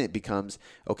then it becomes,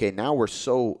 okay, now we're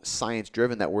so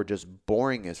science-driven that we're just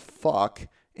boring as fuck,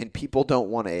 and people don't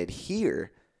want to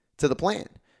adhere to the plan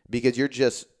because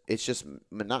it's just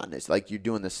monotonous. Like you're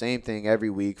doing the same thing every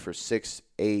week for 6,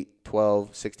 8,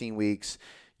 12, 16 weeks.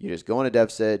 You just go in a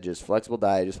deficit, just flexible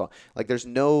diet, just fall. Like there's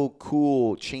no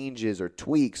cool changes or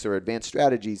tweaks or advanced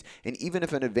strategies. And even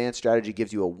if an advanced strategy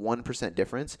gives you a 1%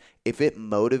 difference, if it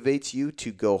motivates you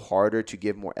to go harder, to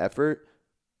give more effort,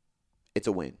 it's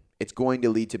a win. It's going to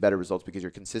lead to better results because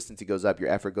your consistency goes up, your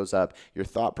effort goes up, your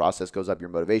thought process goes up, your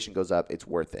motivation goes up. It's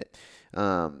worth it.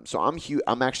 So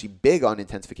I'm actually big on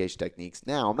intensification techniques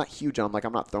now. I'm not huge on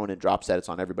I'm not throwing in drop sets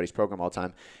on everybody's program all the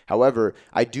time. However,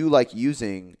 I do like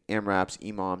using AMRAPs,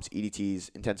 EMOMs, EDTs,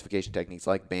 intensification techniques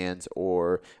like bands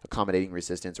or accommodating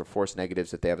resistance or force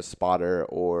negatives if they have a spotter,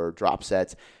 or drop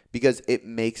sets, because it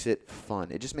makes it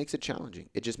fun. It just makes it challenging.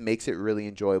 It just makes it really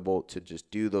enjoyable to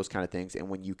just do those kind of things. And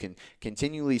when you can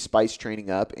continually spice training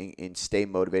up and stay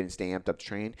motivated and stay amped up to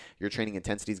train, your training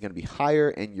intensity is going to be higher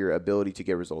and your ability to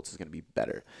get results is going to be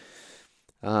better.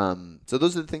 So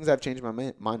those are the things I've changed my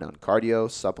mind on: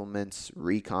 cardio, supplements,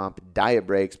 recomp, diet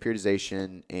breaks,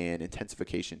 periodization, and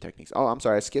intensification techniques. Oh, I'm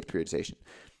sorry, I skipped periodization.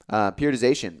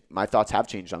 Periodization, my thoughts have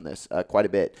changed on this quite a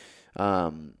bit.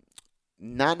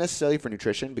 Not necessarily for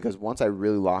nutrition, because once I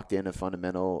really locked in a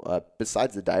fundamental,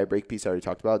 besides the diet break piece I already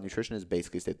talked about, nutrition has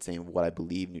basically stayed the same, what I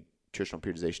believe nutritional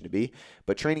periodization to be.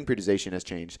 But training periodization has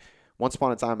changed. Once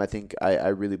upon a time, I think I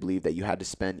really believed that you had to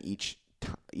spend each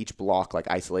block like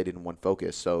isolated in one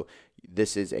focus. So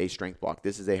this is a strength block,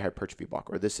 this is a hypertrophy block,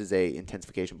 or this is a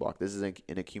intensification block, this is an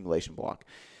accumulation block.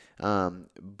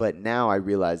 But now I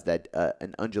realize that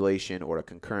an undulation or a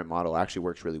concurrent model actually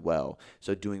works really well.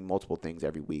 So doing multiple things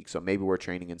every week. So maybe we're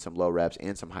training in some low reps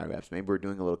and some high reps. Maybe we're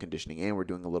doing a little conditioning and we're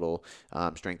doing a little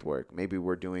strength work. Maybe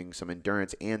we're doing some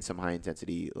endurance and some high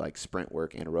intensity like sprint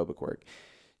work and aerobic work.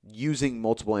 Using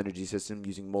multiple energy systems,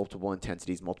 using multiple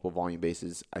intensities, multiple volume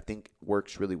bases, I think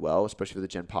works really well, especially for the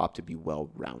Gen Pop to be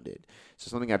well-rounded. So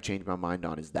something I've changed my mind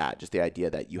on is that, just the idea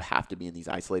that you have to be in these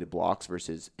isolated blocks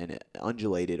versus an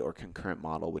undulated or concurrent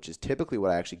model, which is typically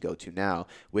what I actually go to now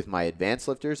with my advanced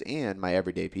lifters and my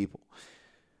everyday people.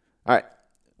 All right,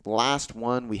 last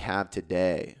one we have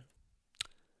today: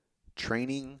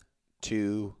 training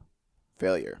to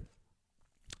failure.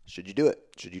 Should you do it?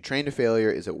 Should you train to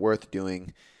failure? Is it worth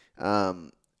doing?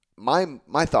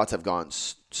 My thoughts have gone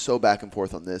so back and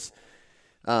forth on this.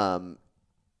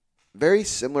 Very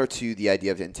similar to the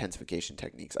idea of intensification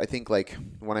techniques. I think like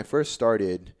when I first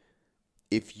started,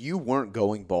 if you weren't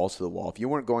going balls to the wall, if you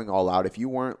weren't going all out, if you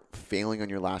weren't failing on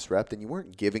your last rep, then you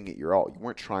weren't giving it your all. You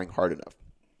weren't trying hard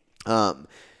enough.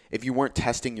 If you weren't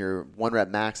testing your 1 rep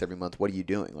max every month, what are you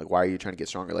doing? Like, why are you trying to get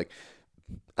stronger? Like,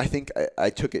 I think I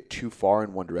took it too far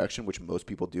in one direction, which most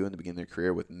people do in the beginning of their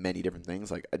career with many different things.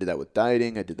 Like I did that with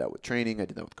dieting, I did that with training, I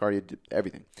did that with cardio, did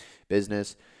everything,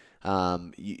 business.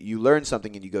 You learn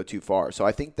something and you go too far. So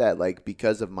I think that like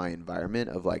because of my environment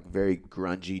of like very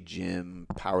grungy gym,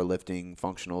 powerlifting,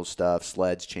 functional stuff,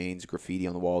 sleds, chains, graffiti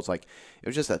on the walls, like it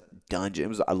was just a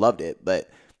dungeon. I loved it, but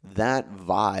that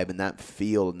vibe and that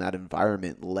feel and that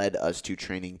environment led us to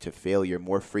training to failure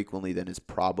more frequently than is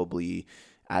probably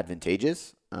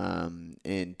advantageous.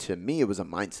 And to me, it was a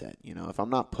mindset. If I'm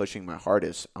not pushing my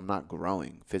hardest, I'm not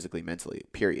growing physically, mentally,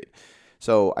 period.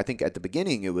 So I think at the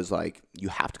beginning, it was like, you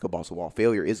have to go balls to the wall.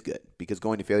 Failure is good because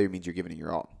going to failure means you're giving it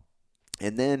your all.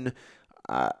 And then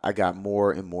I got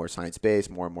more and more science-based,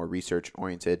 more and more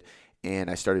research-oriented,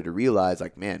 and I started to realize,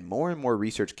 like, man, more and more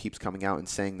research keeps coming out and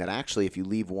saying that actually if you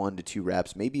leave 1 to 2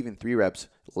 reps, maybe even 3 reps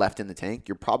left in the tank,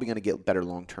 you're probably going to get better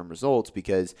long-term results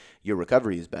because your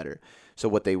recovery is better. So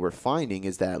what they were finding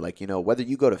is that, like, whether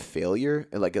you go to failure,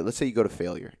 like let's say you go to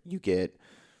failure, you get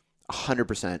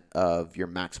 100% of your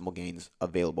maximal gains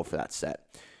available for that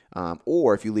set.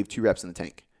 Or if you leave 2 reps in the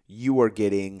tank, you are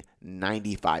getting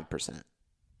 95%.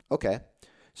 Okay.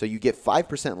 So you get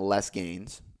 5% less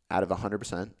gains out of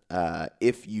 100%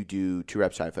 if you do 2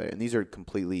 reps shy of failure. And these are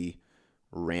completely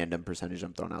random percentage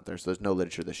I'm throwing out there. So there's no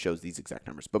literature that shows these exact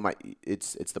numbers, but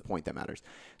it's the point that matters.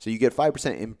 So you get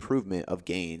 5% improvement of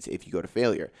gains if you go to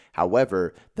failure.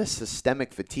 However, the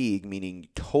systemic fatigue, meaning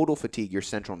total fatigue, your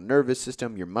central nervous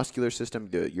system, your muscular system,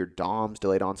 your DOMS,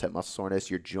 delayed onset muscle soreness,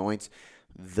 your joints,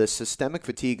 the systemic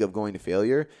fatigue of going to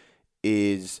failure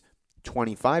is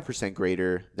 25%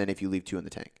 greater than if you leave 2 in the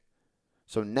tank.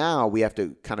 So now we have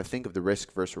to kind of think of the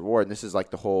risk versus reward. And this is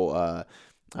like the whole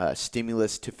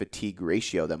stimulus to fatigue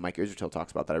ratio that Mike Israetel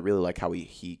talks about, that I really like how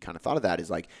he kind of thought of that, is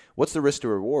like, what's the risk to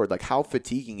reward? Like, how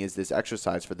fatiguing is this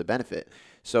exercise for the benefit?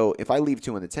 So if I leave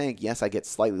 2 in the tank, yes, I get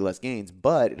slightly less gains,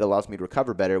 but it allows me to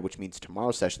recover better, which means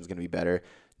tomorrow's session is going to be better.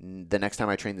 The next time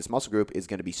I train this muscle group is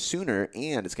going to be sooner,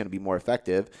 and it's going to be more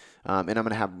effective, and I'm going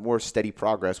to have more steady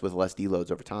progress with less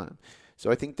deloads over time. So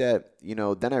I think that,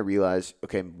 then I realized,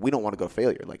 okay, we don't want to go to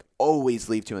failure. Like, always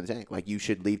leave 2 in the tank. Like, you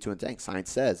should leave 2 in the tank. Science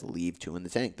says leave 2 in the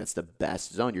tank. That's the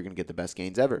best zone. You're going to get the best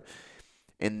gains ever.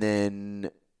 And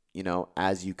then,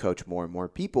 as you coach more and more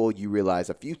people, you realize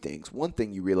a few things. One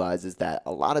thing you realize is that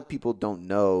a lot of people don't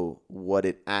know what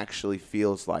it actually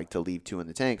feels like to leave 2 in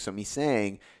the tank. So me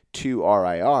saying 2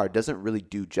 RIR doesn't really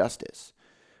do justice,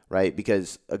 right?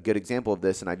 Because a good example of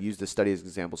this, and I've used this study as an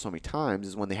example so many times,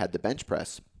 is when they had the bench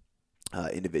press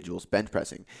individuals bench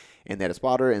pressing, and they had a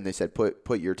spotter, and they said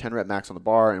put your 10 rep max on the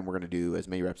bar, and we're going to do as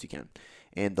many reps as you can.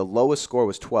 And the lowest score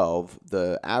was 12,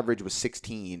 the average was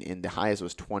 16, and the highest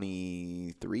was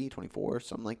 23, 24,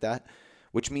 something like that,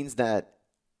 which means that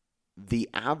the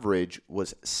average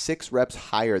was 6 reps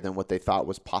higher than what they thought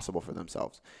was possible for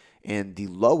themselves, and the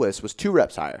lowest was 2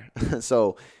 reps higher.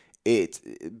 So it's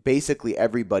basically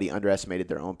everybody underestimated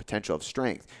their own potential of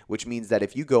strength, which means that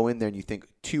if you go in there and you think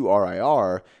 2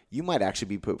 RIR, you might actually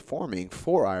be performing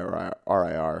 4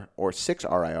 RIR or 6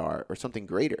 RIR or something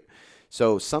greater.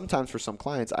 So sometimes for some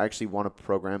clients, I actually want to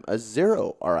program a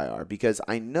 0 RIR because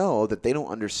I know that they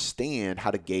don't understand how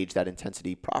to gauge that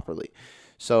intensity properly.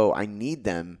 So I need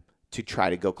them to try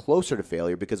to go closer to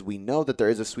failure because we know that there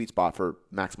is a sweet spot for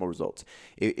maximal results.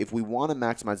 If we want to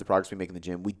maximize the progress we make in the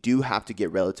gym, we do have to get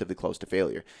relatively close to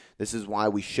failure. This is why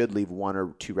we should leave 1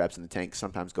 or 2 reps in the tank,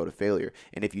 sometimes go to failure.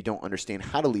 And if you don't understand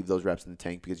how to leave those reps in the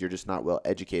tank because you're just not well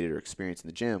educated or experienced in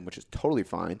the gym, which is totally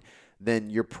fine, then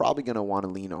you're probably going to want to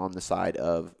lean on the side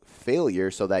of failure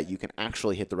so that you can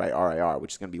actually hit the right RIR,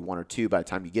 which is going to be 1 or 2 by the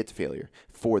time you get to failure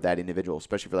for that individual,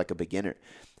 especially for like a beginner.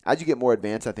 As you get more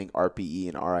advanced, I think RPE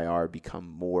and RIR become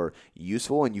more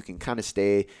useful, and you can kind of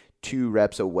stay 2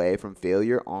 reps away from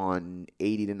failure on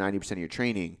 80 to 90% of your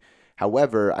training.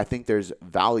 However, I think there's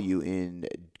value in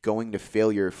going to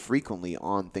failure frequently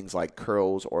on things like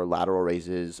curls or lateral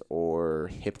raises or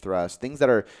hip thrusts, things that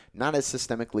are not as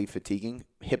systemically fatiguing.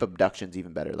 Hip abductions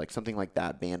even better, like something like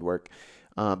that, band work.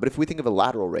 But if we think of a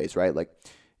lateral raise, right, like,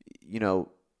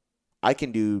 I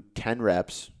can do 10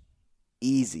 reps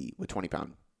easy with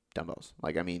 20-pound dumbbells.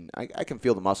 Like, I mean, I can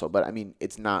feel the muscle, but I mean,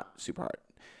 it's not super hard.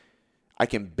 I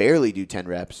can barely do 10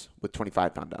 reps with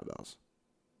 25-pound dumbbells.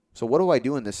 So what do I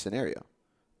do in this scenario?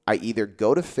 I either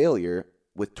go to failure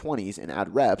with 20s and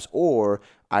add reps, or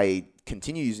I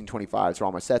continue using 25s for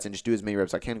all my sets and just do as many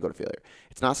reps as I can to go to failure.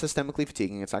 It's not systemically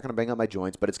fatiguing. It's not going to bang up my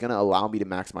joints, but it's going to allow me to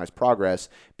maximize progress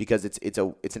because it's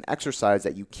an exercise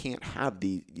that you can't have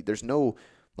there's no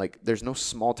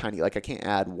small tiny, like I can't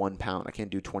add 1 pound. I can't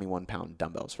do 21-pound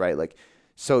dumbbells, right? Like,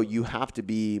 so you have to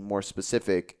be more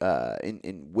specific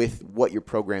with what you're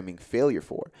programming failure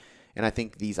for. And I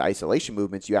think these isolation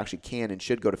movements, you actually can and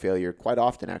should go to failure quite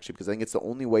often, actually, because I think it's the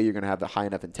only way you're going to have the high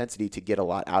enough intensity to get a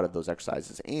lot out of those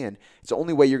exercises. And it's the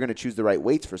only way you're going to choose the right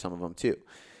weights for some of them, too.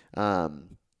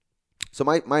 So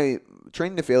my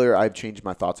training to failure, I've changed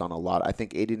my thoughts on a lot. I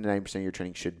think 80 to 90% of your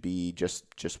training should be just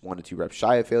 1 to 2 reps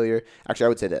shy of failure. Actually, I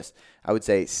would say this. I would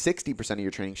say 60% of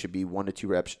your training should be 1 to 2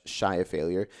 reps shy of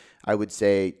failure. I would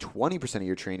say 20% of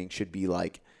your training should be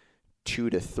like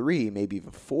 2 to 3, maybe even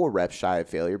 4 reps shy of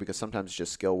failure, because sometimes it's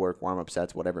just skill work, warm-up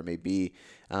sets, whatever it may be,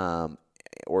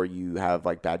 or you have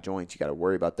like bad joints, you got to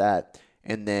worry about that.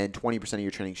 And then 20% of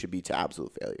your training should be to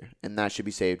absolute failure. And that should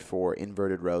be saved for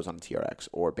inverted rows on TRX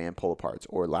or band pull aparts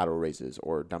or lateral raises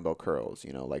or dumbbell curls,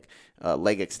 like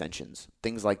leg extensions,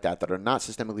 things like that are not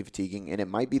systemically fatiguing. And it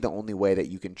might be the only way that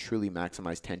you can truly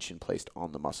maximize tension placed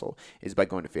on the muscle is by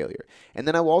going to failure. And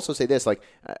then I will also say this,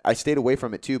 I stayed away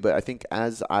from it too, but I think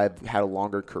as I've had a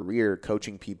longer career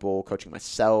coaching people, coaching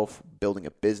myself, building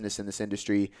a business in this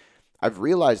industry, I've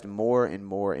realized more and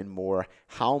more and more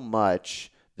how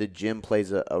much the gym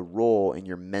plays a role in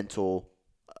your mental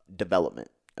development,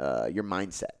 your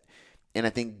mindset. And I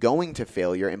think going to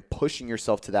failure and pushing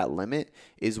yourself to that limit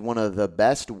is one of the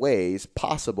best ways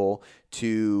possible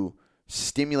to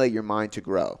stimulate your mind to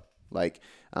grow.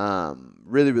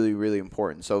 Really, really, really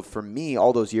important. So for me,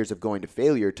 all those years of going to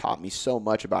failure taught me so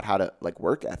much about how to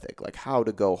work ethic, how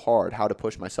to go hard, how to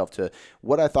push myself to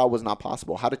what I thought was not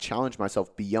possible, how to challenge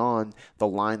myself beyond the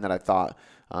line that I thought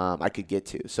I could get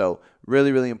to. So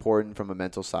really, really important from a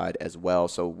mental side as well.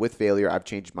 So with failure, I've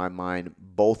changed my mind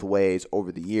both ways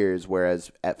over the years,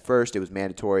 whereas at first it was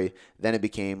mandatory. Then it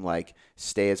became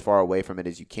stay as far away from it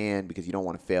as you can because you don't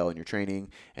want to fail in your training.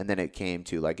 And then it came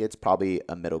to it's probably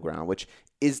a middle ground, which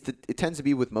it tends to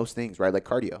be with most things, right? Like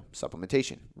cardio,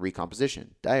 supplementation,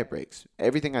 recomposition, diet breaks,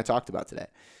 everything I talked about today.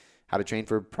 How to train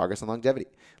for progress and longevity.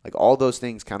 All those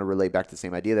things kind of relate back to the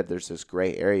same idea that there's this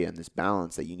gray area and this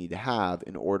balance that you need to have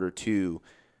in order to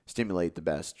stimulate the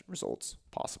best results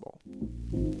possible.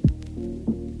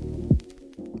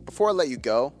 Before I let you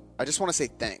go, I just want to say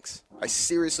thanks. I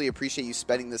seriously appreciate you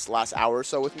spending this last hour or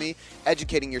so with me,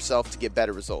 educating yourself to get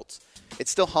better results. It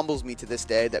still humbles me to this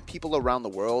day that people around the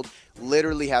world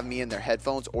literally have me in their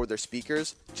headphones or their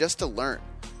speakers just to learn.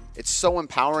 It's so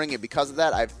empowering, and because of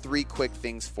that, I have 3 quick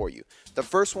things for you. The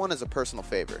first one is a personal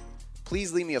favor.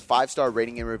 Please leave me a 5-star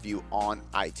rating and review on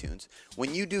iTunes.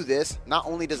 When you do this, not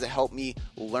only does it help me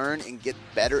learn and get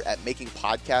better at making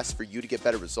podcasts for you to get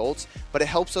better results, but it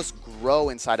helps us grow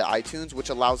inside of iTunes, which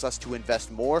allows us to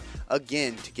invest more,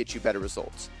 again, to get you better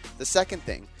results. The second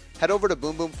thing, head over to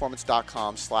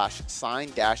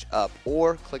boomboomperformance.com/sign-up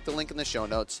or click the link in the show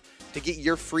notes to get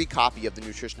your free copy of the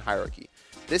Nutrition Hierarchy.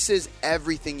 This is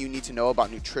everything you need to know about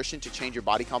nutrition to change your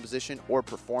body composition or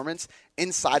performance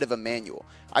inside of a manual.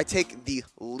 I take the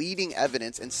leading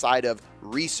evidence inside of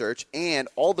research and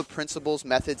all the principles,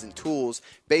 methods, and tools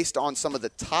based on some of the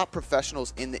top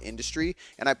professionals in the industry,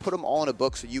 and I put them all in a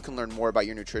book so you can learn more about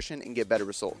your nutrition and get better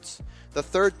results. The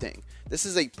third thing, this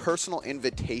is a personal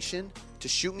invitation to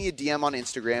shoot me a DM on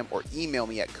Instagram or email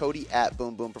me at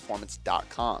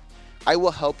cody@boomboomperformance.com. I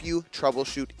will help you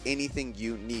troubleshoot anything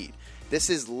you need. This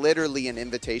is literally an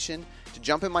invitation to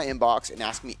jump in my inbox and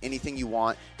ask me anything you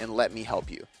want and let me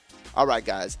help you. All right,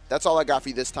 guys, that's all I got for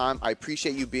you this time. I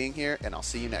appreciate you being here, and I'll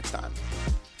see you next time.